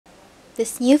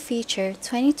This new feature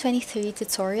 2023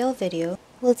 tutorial video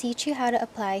will teach you how to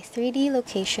apply 3D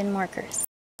location markers.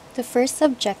 The first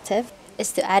objective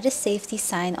is to add a safety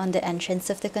sign on the entrance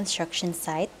of the construction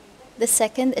site. The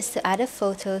second is to add a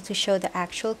photo to show the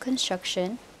actual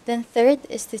construction. Then third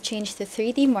is to change the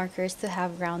 3D markers to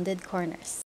have rounded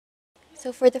corners.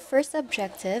 So for the first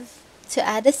objective, to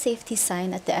add a safety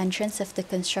sign at the entrance of the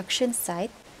construction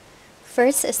site,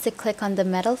 first is to click on the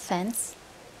metal fence,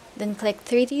 then click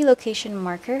 3D location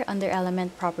marker under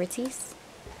element properties.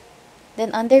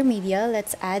 Then under media,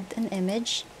 let's add an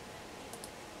image.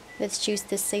 Let's choose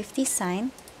the safety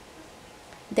sign.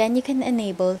 Then you can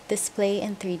enable display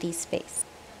in 3D space.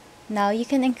 Now you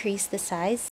can increase the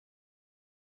size.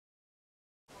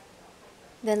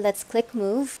 Then let's click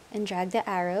move and drag the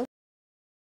arrow.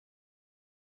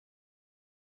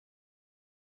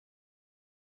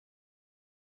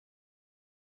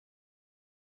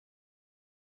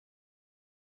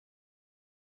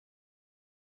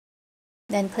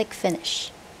 Then click finish.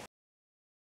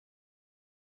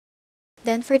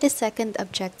 Then for the second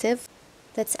objective,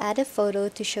 let's add a photo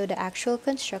to show the actual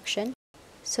construction.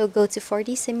 So go to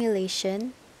 4D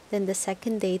simulation, then the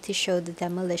second day to show the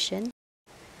demolition.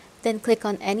 Then click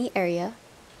on any area,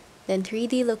 then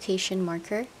 3D location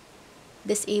marker,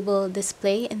 disable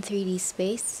display in 3D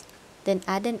space, then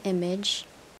add an image,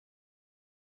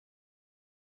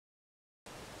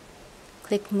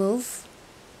 click move,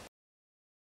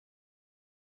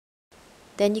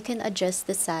 then you can adjust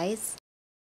the size.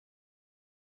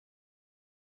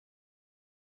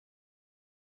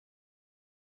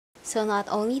 So not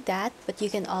only that, but you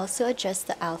can also adjust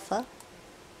the alpha.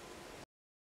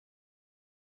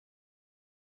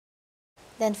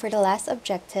 Then for the last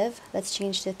objective, let's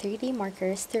change the 3D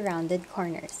markers to rounded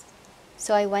corners.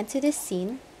 So I went to this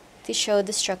scene to show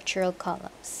the structural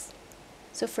columns.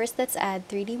 So first let's add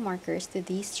 3D markers to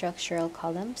these structural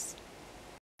columns.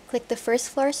 Click the first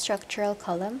floor structural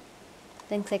column,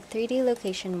 then click 3D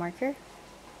location marker.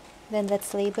 Then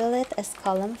let's label it as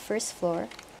column first floor.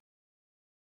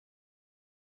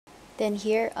 Then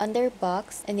here under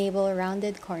box, enable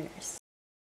rounded corners.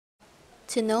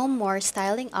 To know more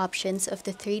styling options of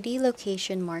the 3D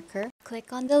location marker,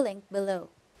 click on the link below.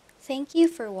 Thank you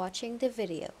for watching the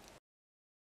video.